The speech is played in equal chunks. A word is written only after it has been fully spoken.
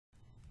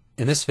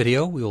In this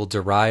video, we will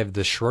derive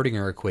the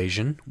Schrodinger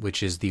equation,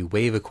 which is the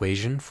wave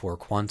equation for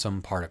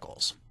quantum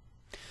particles.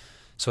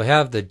 So I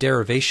have the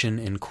derivation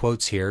in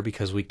quotes here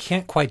because we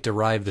can't quite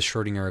derive the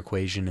Schrodinger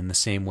equation in the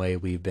same way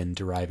we've been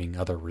deriving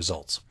other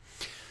results.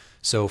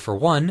 So for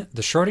one,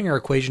 the Schrodinger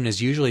equation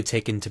is usually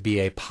taken to be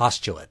a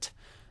postulate.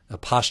 A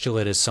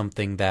postulate is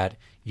something that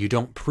you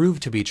don't prove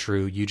to be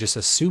true, you just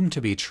assume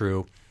to be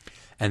true,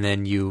 and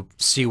then you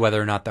see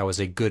whether or not that was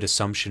a good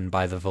assumption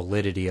by the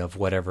validity of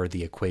whatever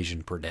the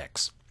equation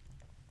predicts.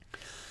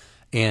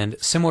 And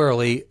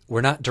similarly,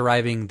 we're not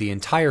deriving the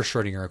entire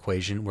Schrodinger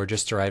equation, we're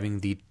just deriving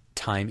the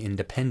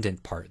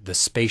time-independent part, the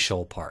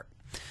spatial part.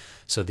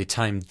 So the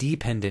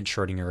time-dependent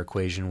Schrodinger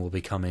equation will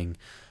be coming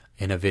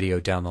in a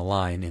video down the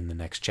line in the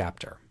next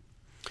chapter.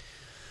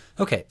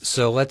 Okay,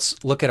 so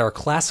let's look at our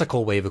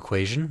classical wave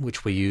equation,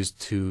 which we use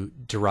to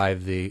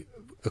derive the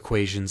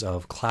equations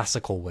of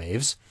classical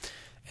waves.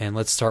 And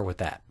let's start with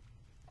that.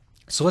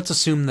 So let's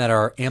assume that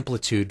our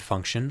amplitude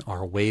function,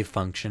 our wave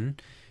function,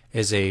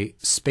 is a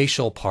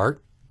spatial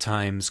part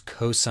times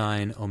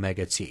cosine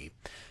omega t,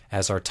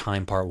 as our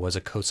time part was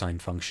a cosine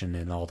function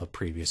in all the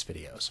previous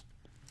videos.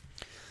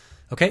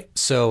 Okay,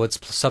 so let's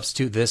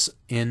substitute this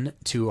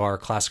into our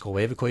classical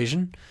wave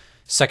equation.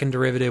 Second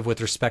derivative with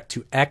respect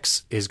to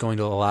x is going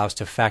to allow us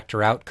to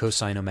factor out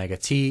cosine omega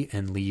t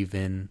and leave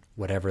in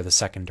whatever the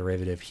second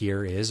derivative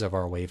here is of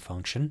our wave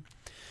function.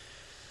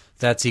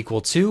 That's equal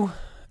to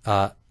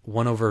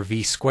 1 over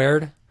v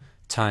squared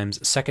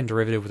times second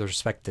derivative with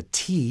respect to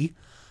t.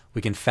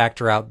 We can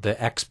factor out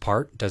the x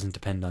part, doesn't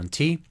depend on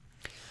t.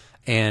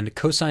 And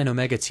cosine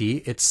omega t,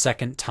 its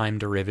second time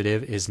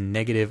derivative is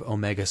negative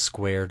omega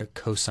squared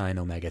cosine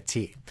omega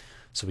t.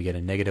 So we get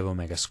a negative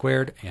omega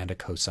squared and a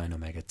cosine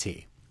omega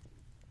t.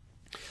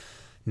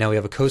 Now we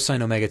have a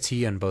cosine omega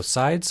t on both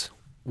sides.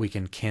 We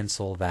can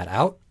cancel that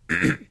out.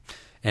 And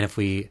if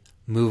we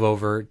move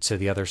over to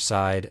the other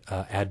side,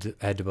 add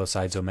to both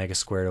sides omega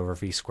squared over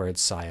v squared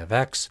psi of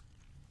x,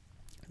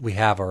 we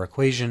have our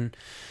equation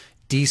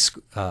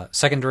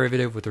second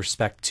derivative with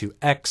respect to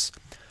x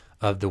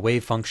of the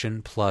wave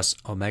function plus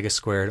omega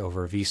squared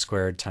over v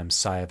squared times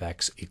psi of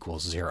x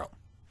equals 0.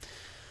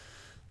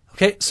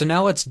 Okay, so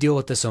now let's deal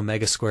with this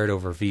omega squared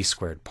over v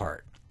squared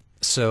part.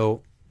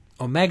 So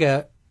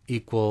omega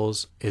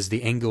is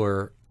the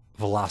angular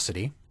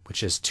velocity,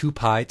 which is 2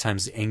 pi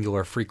times the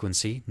angular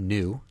frequency,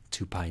 nu,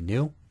 2 pi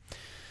nu.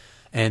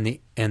 And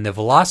the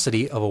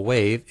velocity of a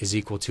wave is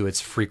equal to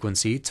its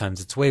frequency times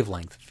its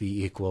wavelength,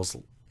 v equals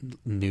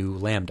nu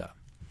lambda.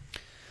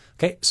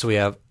 Okay, so we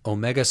have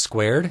omega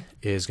squared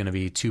is going to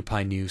be 2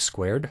 pi nu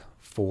squared,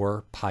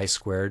 4 pi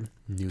squared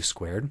nu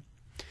squared.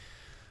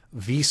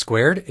 V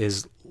squared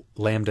is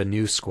lambda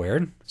nu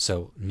squared,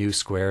 so nu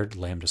squared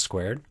lambda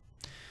squared.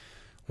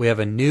 We have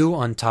a nu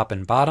on top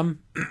and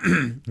bottom,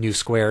 nu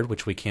squared,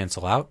 which we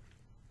cancel out.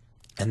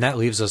 And that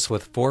leaves us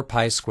with 4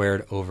 pi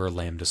squared over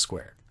lambda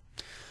squared.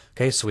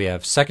 Okay, so we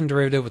have second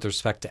derivative with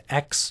respect to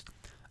x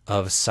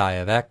of psi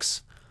of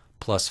x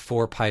plus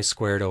 4 pi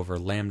squared over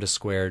lambda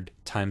squared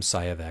times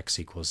psi of x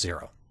equals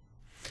 0.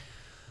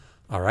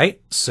 All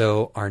right,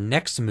 so our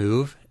next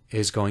move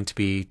is going to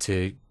be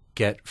to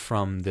get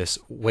from this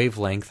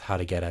wavelength how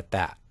to get at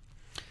that.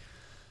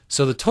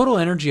 So the total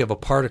energy of a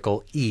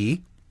particle,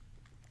 E,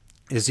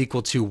 is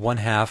equal to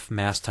 1/2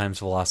 mass times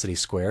velocity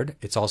squared.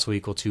 It's also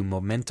equal to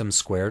momentum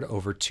squared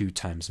over 2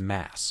 times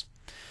mass.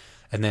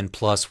 And then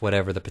plus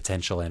whatever the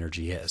potential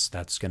energy is.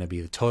 That's going to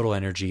be the total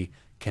energy,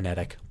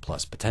 kinetic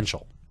plus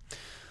potential.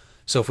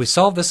 So if we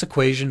solve this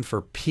equation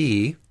for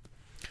P,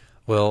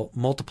 we'll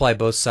multiply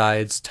both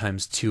sides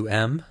times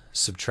 2m,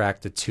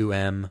 subtract the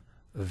 2m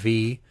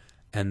v,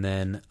 and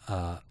then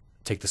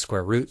take the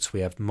square root. So we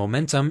have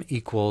momentum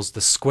equals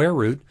the square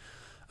root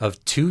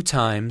of 2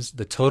 times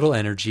the total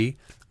energy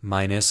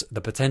minus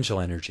the potential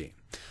energy.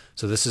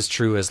 So this is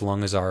true as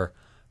long as our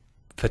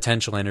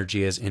potential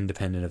energy is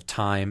independent of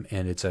time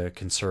and it's a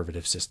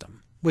conservative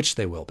system, which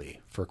they will be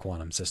for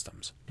quantum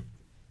systems.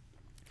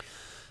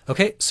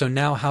 Okay, so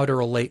now how to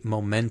relate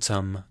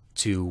momentum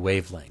to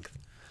wavelength.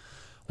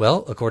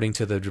 Well, according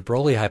to the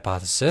Broglie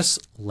hypothesis,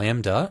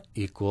 lambda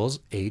equals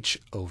h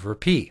over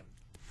p.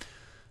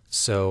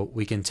 So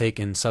we can take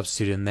and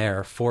substitute in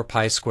there 4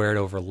 pi squared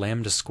over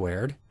lambda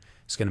squared.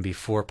 It's going to be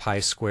 4 pi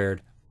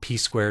squared p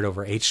squared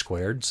over h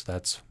squared, so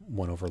that's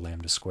 1 over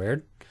lambda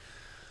squared.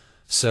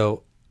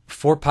 So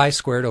 4 pi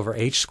squared over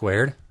h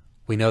squared,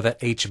 we know that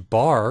h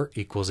bar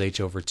equals h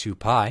over 2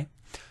 pi.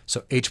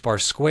 So h bar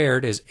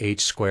squared is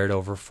h squared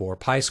over 4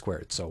 pi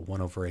squared. So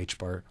 1 over h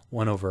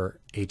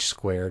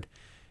squared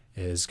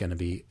is going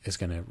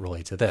to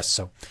relate to this.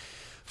 So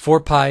 4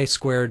 pi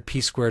squared p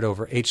squared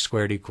over h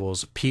squared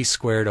equals p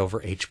squared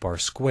over h bar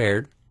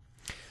squared,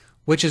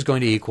 which is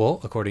going to equal,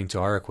 according to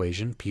our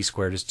equation, p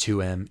squared is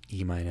 2m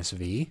e minus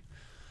v.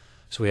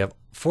 So we have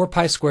 4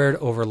 pi squared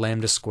over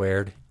lambda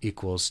squared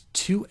equals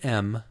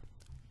 2m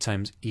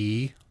times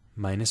e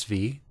minus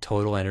v,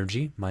 total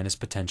energy minus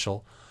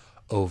potential,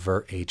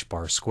 over h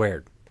bar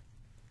squared.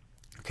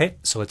 Okay,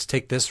 so let's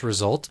take this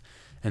result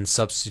and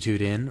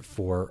substitute in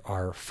for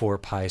our 4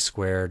 pi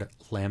squared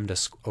lambda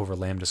over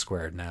lambda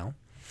squared now.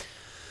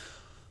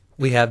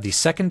 We have the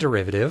second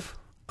derivative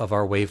of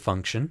our wave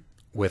function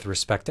with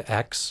respect to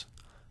x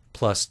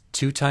plus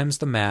 2 times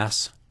the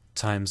mass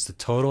times the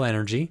total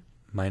energy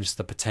minus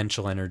the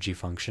potential energy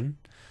function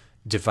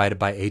divided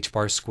by h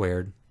bar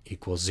squared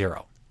equals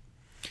 0.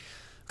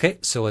 Okay,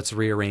 so let's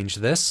rearrange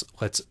this.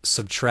 Let's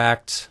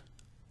subtract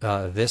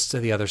this to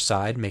the other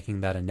side,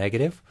 making that a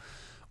negative.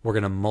 We're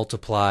going to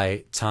multiply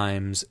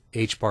times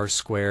h bar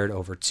squared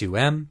over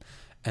 2m,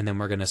 and then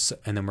we're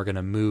going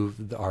to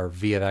move our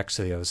v of x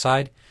to the other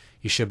side.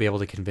 You should be able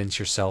to convince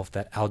yourself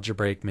that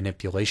algebraic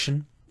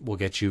manipulation will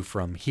get you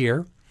from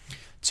here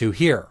to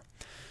here,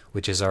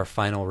 which is our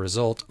final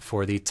result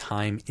for the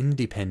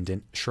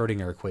time-independent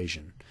Schrodinger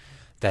equation.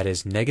 That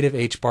is negative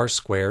h bar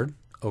squared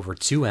over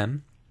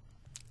 2m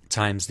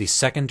times the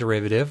second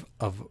derivative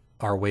of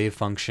our wave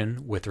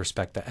function with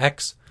respect to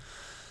x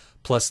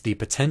plus the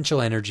potential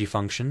energy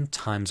function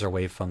times our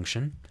wave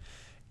function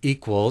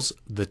equals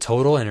the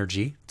total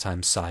energy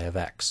times psi of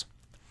x.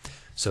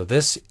 So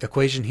this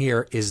equation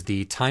here is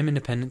the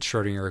time-independent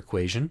Schrodinger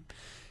equation.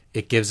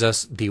 It gives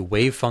us the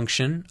wave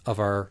function of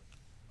our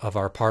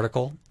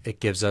particle. It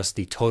gives us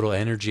the total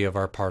energy of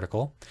our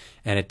particle,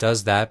 and it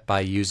does that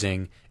by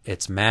using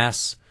its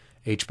mass,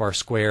 h bar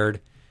squared,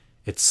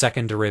 its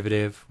second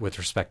derivative with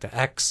respect to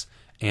x,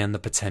 and the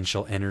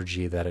potential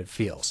energy that it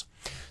feels.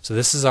 So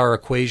this is our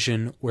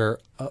equation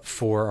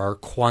for our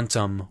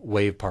quantum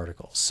wave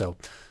particles. So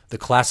the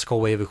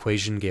classical wave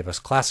equation gave us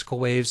classical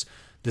waves.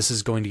 This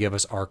is going to give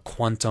us our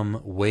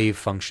quantum wave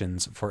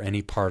functions for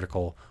any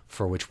particle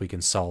for which we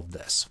can solve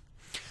this.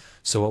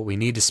 So what we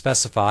need to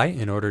specify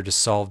in order to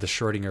solve the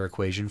Schrodinger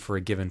equation for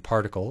a given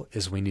particle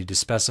is we need to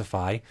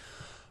specify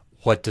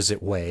what does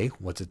it weigh,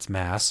 what's its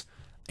mass,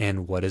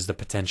 and what is the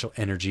potential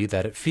energy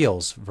that it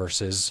feels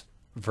versus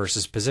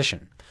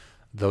position.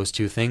 Those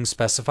two things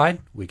specified,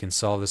 we can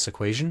solve this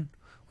equation,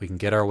 we can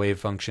get our wave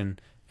function,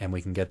 and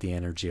we can get the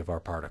energy of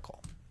our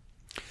particle.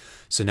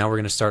 So now we're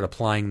going to start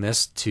applying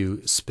this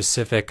to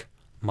specific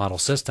model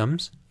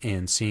systems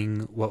and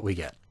seeing what we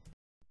get.